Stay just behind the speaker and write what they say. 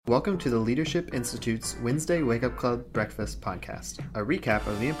Welcome to the Leadership Institute's Wednesday Wake Up Club Breakfast podcast, a recap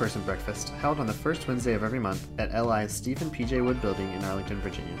of the in-person breakfast held on the first Wednesday of every month at LI's Stephen P.J. Wood Building in Arlington,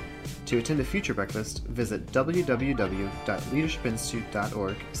 Virginia. To attend a future breakfast, visit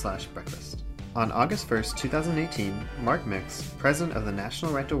www.leadershipinstitute.org/breakfast. On August 1st, 2018, Mark Mix, president of the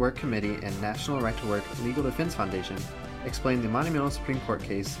National Right to Work Committee and National Right to Work Legal Defense Foundation, explained the monumental Supreme Court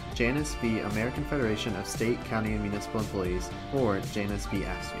case Janus v. American Federation of State, County, and Municipal Employees, or Janus v.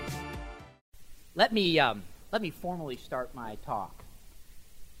 AFSCME. Let me formally start my talk.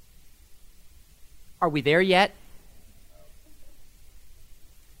 Are we there yet?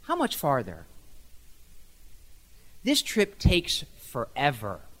 How much farther? This trip takes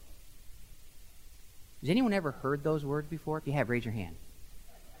forever. Has anyone ever heard those words before? If you have, raise your hand.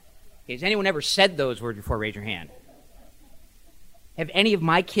 Okay, has anyone ever said those words before? Raise your hand. Have any of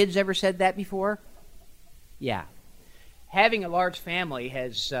my kids ever said that before? Yeah. Having a large family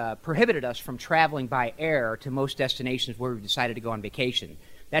has prohibited us from traveling by air to most destinations where we've decided to go on vacation.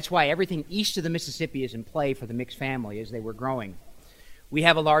 That's why everything east of the Mississippi is in play for the Mix family as they were growing. We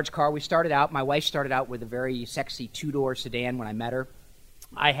have a large car. My wife started out with a very sexy two-door sedan when I met her.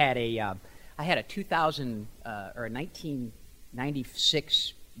 I had a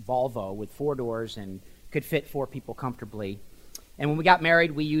 1996 Volvo with 4 doors and could fit 4 people comfortably. And when we got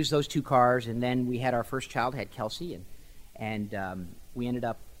married, we used those 2 cars, and then we had our first child, had Kelsey, and we ended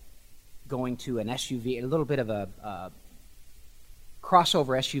up going to an SUV, a little bit of a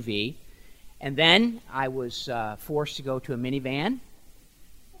crossover SUV. And then I was forced to go to a minivan,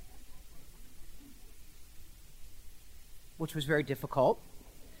 which was very difficult.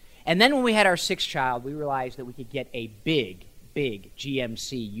 And then when we had our 6th child, we realized that we could get a big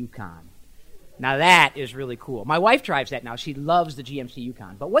GMC Yukon. Now that is really cool. My wife drives that now. She loves the GMC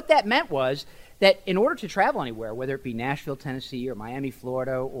Yukon. But what that meant was that in order to travel anywhere, whether it be Nashville, Tennessee, or Miami,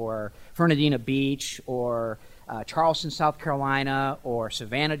 Florida, or Fernandina Beach, or Charleston, South Carolina, or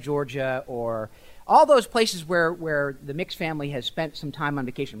Savannah, Georgia, or all those places where the Mix family has spent some time on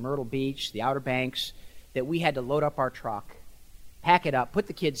vacation, Myrtle Beach, the Outer Banks, that we had to load up our truck, pack it up, put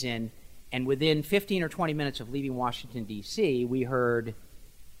the kids in, and within 15 or 20 minutes of leaving Washington, D.C., we heard,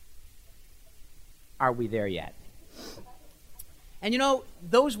 "Are we there yet?" And you know,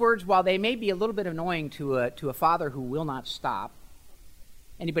 those words, while they may be a little bit annoying to a father who will not stop,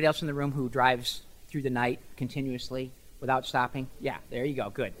 anybody else in the room who drives through the night continuously without stopping? Yeah, there you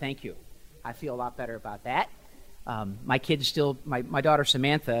go. Good. Thank you. I feel a lot better about that. My kids still, my daughter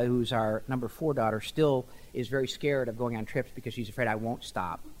Samantha, who's our number 4 daughter, still is very scared of going on trips because she's afraid I won't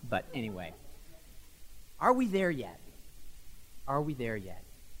stop. But anyway, are we there yet? Are we there yet?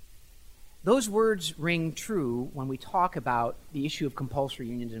 Those words ring true when we talk about the issue of compulsory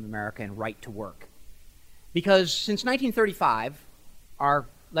unions in America and right to work. Because since 1935, our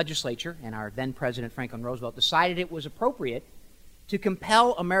legislature and our then President Franklin Roosevelt decided it was appropriate to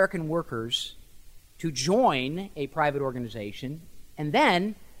compel American workers to join a private organization and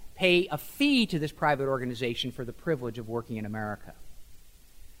then pay a fee to this private organization for the privilege of working in America.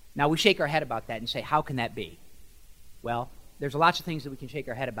 Now, we shake our head about that and say, how can that be? Well, there's lots of things that we can shake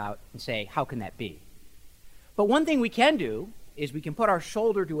our head about and say, how can that be? But one thing we can do is we can put our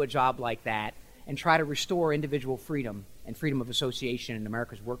shoulder to a job like that and try to restore individual freedom and freedom of association in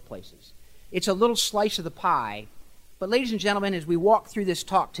America's workplaces. It's a little slice of the pie, but ladies and gentlemen, as we walk through this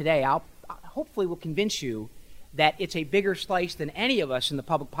talk today, I'll hopefully will convince you that it's a bigger slice than any of us in the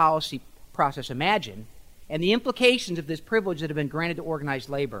public policy process imagine, and the implications of this privilege that have been granted to organized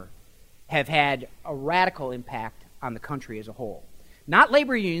labor have had a radical impact on the country as a whole. Not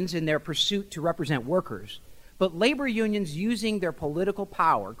labor unions in their pursuit to represent workers, but labor unions using their political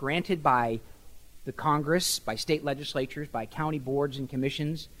power granted by the Congress, by state legislatures, by county boards and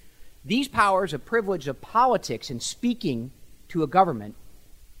commissions. These powers of privilege of politics in speaking to a government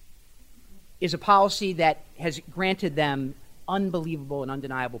is a policy that has granted them unbelievable and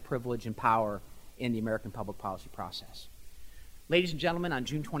undeniable privilege and power in the American public policy process. Ladies and gentlemen, on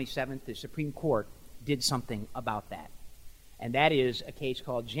June 27th, the Supreme Court did something about that, and that is a case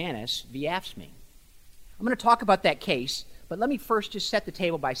called Janus v. AFSCME. I'm going to talk about that case, but let me first just set the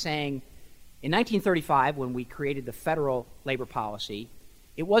table by saying in 1935, when we created the federal labor policy,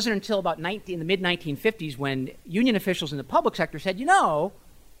 it wasn't until about in the mid-1950s when union officials in the public sector said, you know,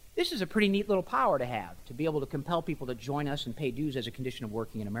 this is a pretty neat little power to have, to be able to compel people to join us and pay dues as a condition of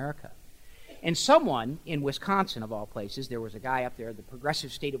working in America. And someone in Wisconsin, of all places, there was a guy up there, the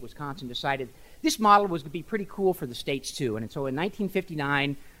progressive state of Wisconsin, decided this model was going to be pretty cool for the states too. And so in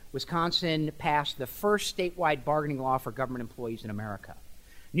 1959, Wisconsin passed the first statewide bargaining law for government employees in America.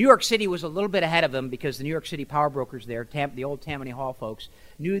 New York City was a little bit ahead of them because the New York City power brokers there, the old Tammany Hall folks,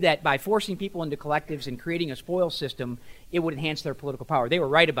 knew that by forcing people into collectives and creating a spoils system, it would enhance their political power. They were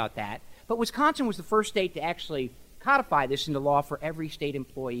right about that. But Wisconsin was the first state to actually codify this into law for every state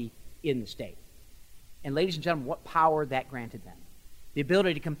employee in the state. And ladies and gentlemen, what power that granted them. The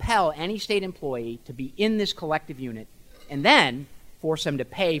ability to compel any state employee to be in this collective unit and then force them to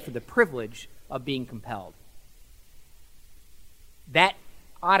pay for the privilege of being compelled. That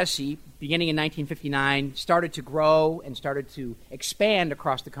odyssey, beginning in 1959, started to grow and started to expand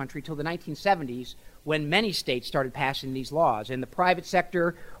across the country till the 1970s, when many states started passing these laws. In the private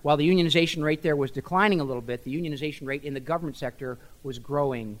sector, while the unionization rate there was declining a little bit, the unionization rate in the government sector was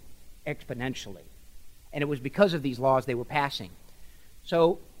growing exponentially. And it was because of these laws they were passing.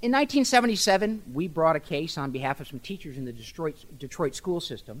 So in 1977, we brought a case on behalf of some teachers in the Detroit school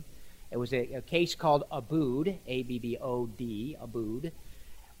system. It was a case called Abood, A-B-B-O-D, Abood,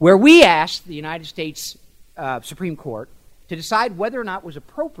 where we asked the United States Supreme Court to decide whether or not it was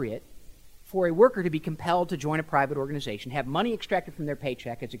appropriate for a worker to be compelled to join a private organization, have money extracted from their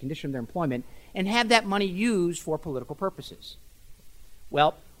paycheck as a condition of their employment, and have that money used for political purposes.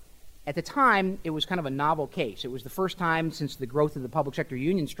 Well, at the time, it was kind of a novel case. It was the first time since the growth of the public sector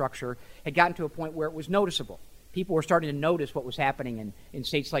union structure had gotten to a point where it was noticeable. People were starting to notice what was happening in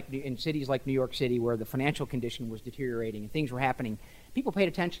cities like New York City, where the financial condition was deteriorating and things were happening. People paid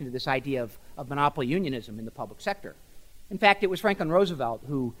attention to this idea of monopoly unionism in the public sector. In fact, it was Franklin Roosevelt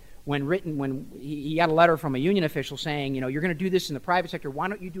who, when he got a letter from a union official saying, you're going to do this in the private sector, why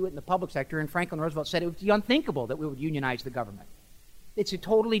don't you do it in the public sector? And Franklin Roosevelt said it would be unthinkable that we would unionize the government. It's a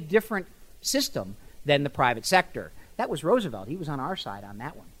totally different system than the private sector. That was Roosevelt. He was on our side on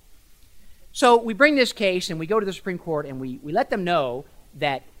that one. So we bring this case and we go to the Supreme Court and we let them know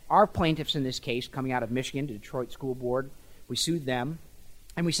that our plaintiffs in this case, coming out of Michigan, the Detroit School Board, we sued them,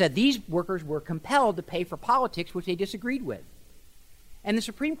 and we said these workers were compelled to pay for politics which they disagreed with. And the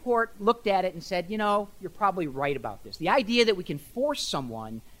Supreme Court looked at it and said, you're probably right about this. The idea that we can force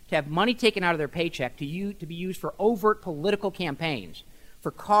someone to have money taken out of their paycheck to be used for overt political campaigns,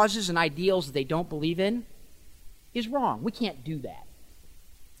 for causes and ideals that they don't believe in, is wrong. We can't do that.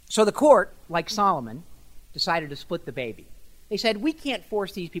 So the court, like Solomon, decided to split the baby. They said, we can't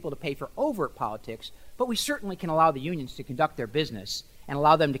force these people to pay for overt politics, but we certainly can allow the unions to conduct their business and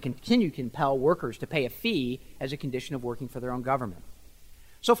allow them to continue to compel workers to pay a fee as a condition of working for their own government.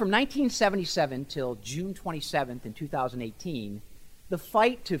 So from 1977 till June 27th in 2018, the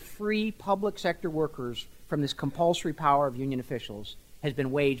fight to free public sector workers from this compulsory power of union officials has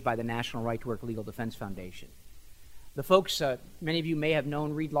been waged by the National Right to Work Legal Defense Foundation. The folks, many of you may have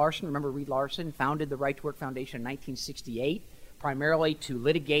known Reed Larson. Remember Reed Larson founded the Right to Work Foundation in 1968, primarily to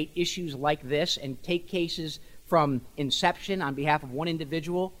litigate issues like this and take cases from inception on behalf of one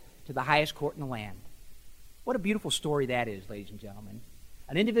individual to the highest court in the land. What a beautiful story that is, ladies and gentlemen.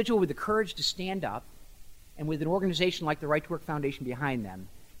 An individual with the courage to stand up and with an organization like the Right to Work Foundation behind them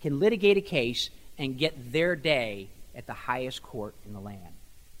can litigate a case and get their day at the highest court in the land.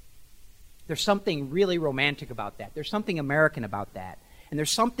 There's something really romantic about that. There's something American about that. And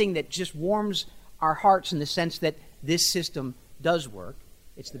there's something that just warms our hearts in the sense that this system does work.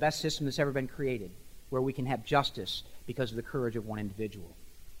 It's the best system that's ever been created, where we can have justice because of the courage of one individual.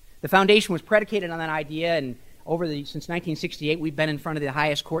 The foundation was predicated on that idea, and since 1968, we've been in front of the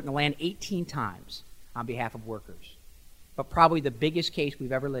highest court in the land 18 times on behalf of workers. But probably the biggest case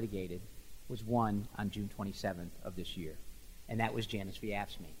we've ever litigated was won on June 27th of this year, and that was Janus v.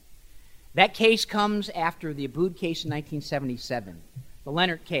 AFSCME. That case comes after the Abood case in 1977, the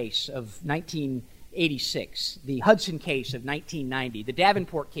Leonard case of 1986, the Hudson case of 1990, the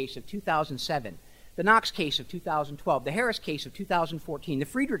Davenport case of 2007, the Knox case of 2012, the Harris case of 2014, the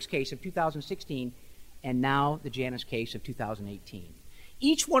Friedrichs case of 2016, and now the Janus case of 2018.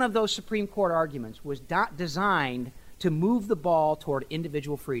 Each one of those Supreme Court arguments was designed to move the ball toward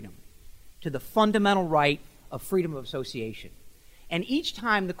individual freedom, to the fundamental right of freedom of association. And each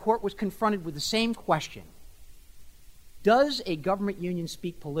time the court was confronted with the same question: does a government union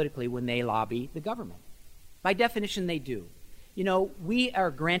speak politically when they lobby the government? By definition, they do. We are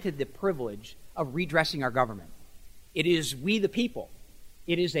granted the privilege of redressing our government. It is we the people.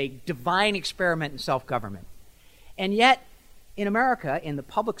 It is a divine experiment in self-government. And yet, in America, in the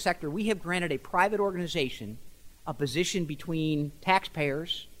public sector, we have granted a private organization a position between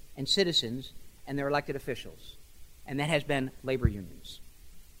taxpayers and citizens and their elected officials. And that has been labor unions.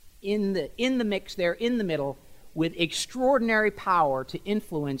 In the mix there, in the middle, with extraordinary power to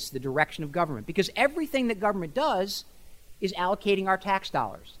influence the direction of government. Because everything that government does is allocating our tax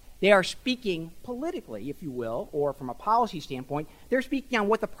dollars. They are speaking politically, if you will, or from a policy standpoint, they're speaking on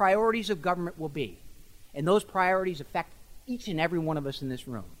what the priorities of government will be. And those priorities affect each and every one of us in this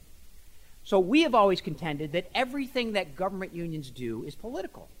room. So we have always contended that everything that government unions do is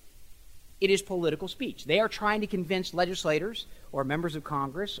political. It is political speech. They are trying to convince legislators or members of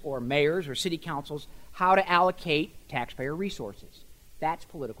Congress or mayors or city councils how to allocate taxpayer resources. That's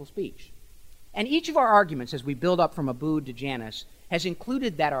political speech. And each of our arguments, as we build up from Abood to Janus, has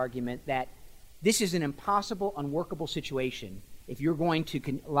included that argument that this is an impossible, unworkable situation if you're going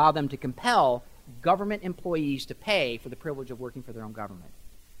to allow them to compel government employees to pay for the privilege of working for their own government.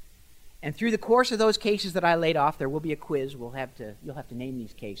 And through the course of those cases that I laid off, there will be a quiz. You'll have to name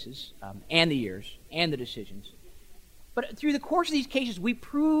these cases and the years and the decisions. But through the course of these cases, we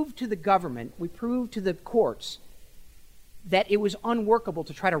proved to the government, we proved to the courts that it was unworkable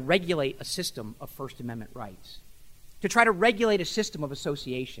to try to regulate a system of First Amendment rights, to try to regulate a system of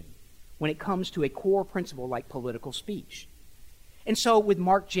association when it comes to a core principle like political speech. And so with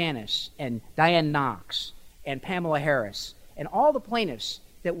Mark Janus and Diane Knox and Pamela Harris and all the plaintiffs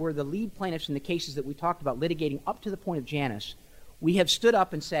that were the lead plaintiffs in the cases that we talked about litigating up to the point of Janus, we have stood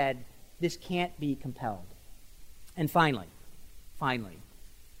up and said, this can't be compelled. And finally,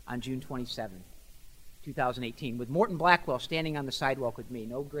 on June 27th, 2018, with Morton Blackwell standing on the sidewalk with me,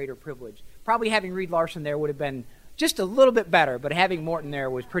 no greater privilege. Probably having Reed Larson there would have been just a little bit better, but having Morton there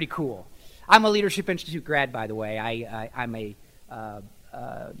was pretty cool. I'm a Leadership Institute grad, by the way. I'm a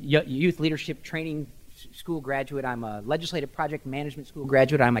youth leadership training school graduate. I'm a legislative project management school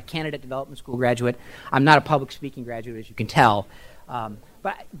graduate. I'm a candidate development school graduate. I'm not a public speaking graduate, as you can tell.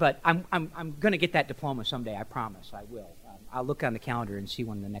 But I'm going to get that diploma someday, I promise. I will. I'll look on the calendar and see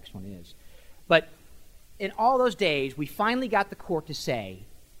when the next one is. But in all those days, we finally got the court to say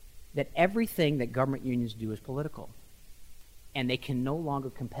that everything that government unions do is political. And they can no longer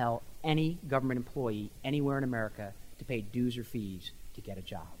compel any government employee anywhere in America to pay dues or fees to get a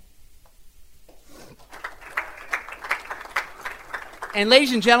job. And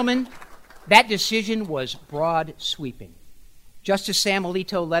ladies and gentlemen, that decision was broad sweeping. Justice Sam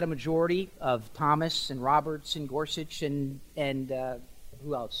Alito led a majority of Thomas and Roberts and Gorsuch and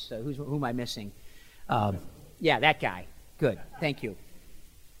who else? Who am I missing? Yeah, that guy. Good. Thank you.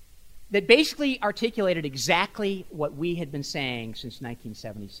 That basically articulated exactly what we had been saying since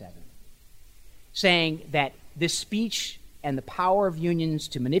 1977. Saying that this speech and the power of unions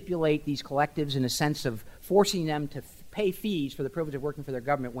to manipulate these collectives in a sense of forcing them to pay fees for the privilege of working for their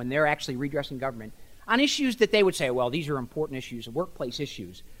government when they're actually redressing government on issues that they would say, well, these are important issues, workplace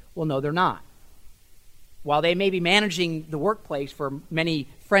issues. Well, no, they're not. While they may be managing the workplace for many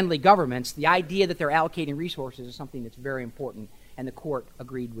friendly governments, the idea that they're allocating resources is something that's very important, and the court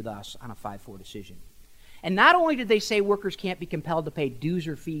agreed with us on a 5-4 decision. And not only did they say workers can't be compelled to pay dues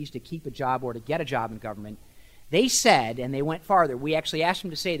or fees to keep a job or to get a job in government, they said, and they went farther, we actually asked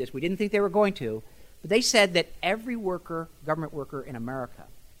them to say this, we didn't think they were going to, but they said that every worker, government worker in America,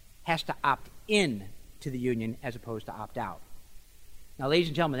 has to opt in to the union as opposed to opt out. Now, ladies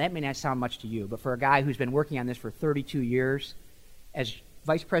and gentlemen, that may not sound much to you, but for a guy who's been working on this for 32 years, as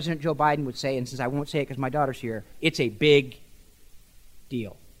Vice President Joe Biden would say, and since I won't say it because my daughter's here, it's a big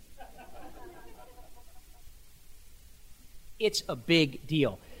deal. It's a big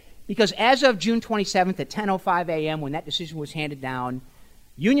deal. Because as of June 27th at 10:05 a.m., when that decision was handed down,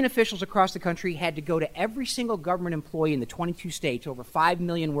 union officials across the country had to go to every single government employee in the 22 states, over 5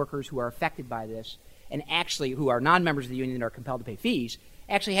 million workers who are affected by this, and actually who are non-members of the union and are compelled to pay fees,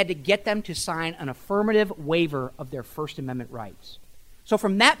 actually had to get them to sign an affirmative waiver of their First Amendment rights. So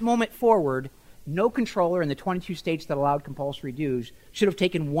from that moment forward, no controller in the 22 states that allowed compulsory dues should have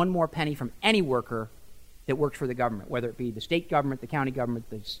taken one more penny from any worker that worked for the government, whether it be the state government, the county government,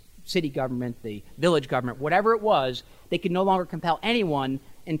 the city government, the village government, whatever it was. They could no longer compel anyone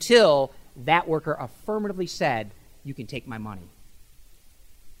until that worker affirmatively said, you can take my money.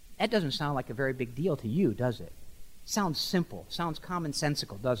 That doesn't sound like a very big deal to you, does it? Sounds simple, sounds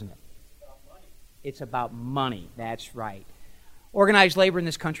commonsensical, doesn't it? It's about money, that's right. Organized labor in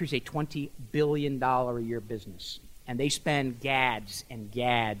this country is a $20 billion a year business, and they spend gads and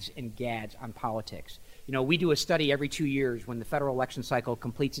gads and gads on politics. You know, we do a study every 2 years when the federal election cycle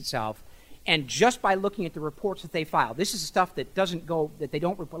completes itself, and just by looking at the reports that they file, this is stuff that doesn't go, that they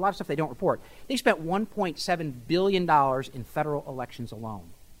don't report, a lot of stuff they don't report. They spent $1.7 billion in federal elections alone.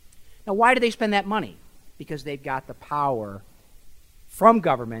 Now, why do they spend that money? Because they've got the power from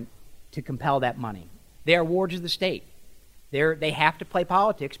government to compel that money. They are wards of the state. They have to play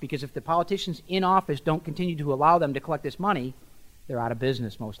politics because if the politicians in office don't continue to allow them to collect this money, they're out of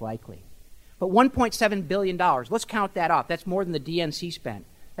business most likely. But $1.7 billion, let's count that off. That's more than the DNC spent.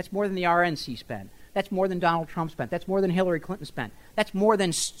 That's more than the RNC spent. That's more than Donald Trump spent. That's more than Hillary Clinton spent. That's more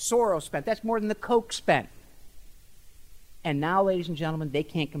than Soros spent. That's more than the Koch spent. And now, ladies and gentlemen, they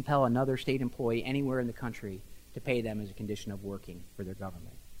can't compel another state employee anywhere in the country to pay them as a condition of working for their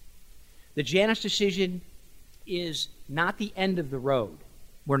government. The Janus decision is not the end of the road.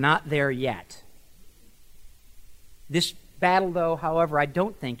 We're not there yet. This battle, though, however, I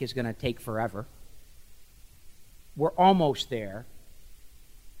don't think is going to take forever. We're almost there.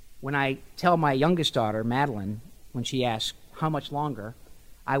 When I tell my youngest daughter, Madeline, when she asks how much longer,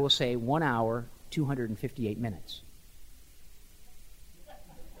 I will say 1 hour, 258 minutes.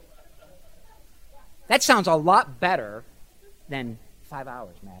 That sounds a lot better than 5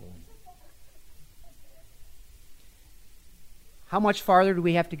 hours, Madeline. How much farther do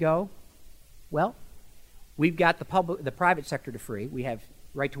we have to go? Well, we've got the private sector to free. We have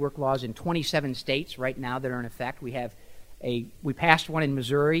right-to-work laws in 27 states right now that are in effect. We passed one in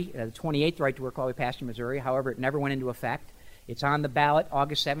Missouri, the 28th right-to-work law we passed in Missouri. However, it never went into effect. It's on the ballot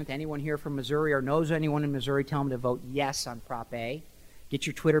August 7th. Anyone here from Missouri or knows anyone in Missouri, tell them to vote yes on Prop A. Get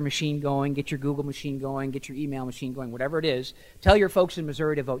your Twitter machine going, get your Google machine going, get your email machine going, whatever it is. Tell your folks in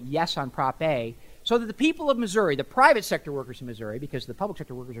Missouri to vote yes on Prop A so that the people of Missouri, the private sector workers in Missouri, because the public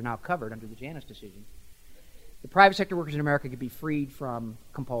sector workers are now covered under the Janus decision, the private sector workers in America could be freed from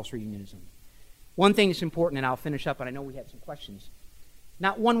compulsory unionism. One thing that's important, and I'll finish up, and I know we have some questions.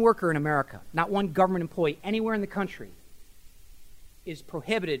 Not one worker in America, not one government employee anywhere in the country is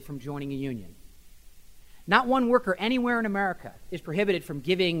prohibited from joining a union. Not one worker anywhere in America is prohibited from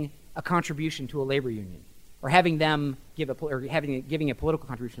giving a contribution to a labor union or giving a political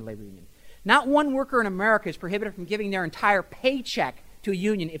contribution to a labor union. Not one worker in America is prohibited from giving their entire paycheck to a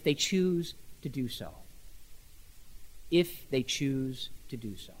union if they choose to do so. If they choose to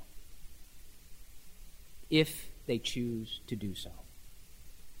do so. If they choose to do so.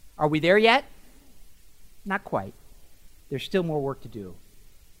 Are we there yet? Not quite. There's still more work to do.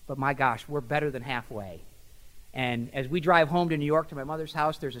 But my gosh, we're better than halfway. And as we drive home to New York to my mother's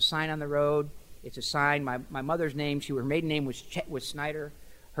house, there's a sign on the road. It's a sign. My mother's name, her maiden name was Snyder.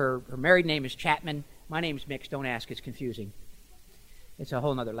 Her married name is Chapman. My name's Mix. Don't ask. It's confusing. It's a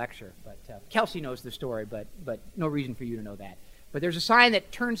whole other lecture. But Kelsey knows the story, but no reason for you to know that. But there's a sign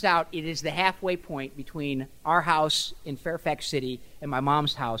that turns out it is the halfway point between our house in Fairfax City and my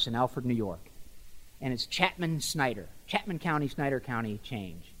mom's house in Alfred, New York. And it's Chapman-Snyder. Chapman County, Snyder County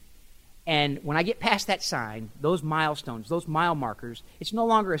change. And when I get past that sign, those milestones, those mile markers, it's no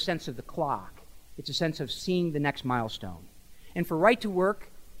longer a sense of the clock. It's a sense of seeing the next milestone. And for right to work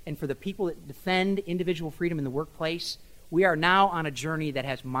and for the people that defend individual freedom in the workplace, we are now on a journey that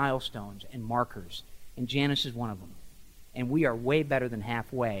has milestones and markers. And Janus is one of them. And we are way better than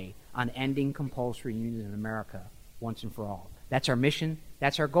halfway on ending compulsory unions in America once and for all. That's our mission.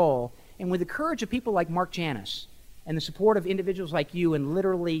 That's our goal. And with the courage of people like Mark Janus and the support of individuals like you and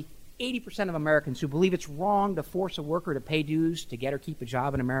literally 80% of Americans who believe it's wrong to force a worker to pay dues to get or keep a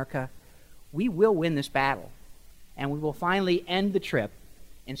job in America, we will win this battle. And we will finally end the trip,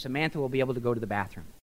 and Samantha will be able to go to the bathroom.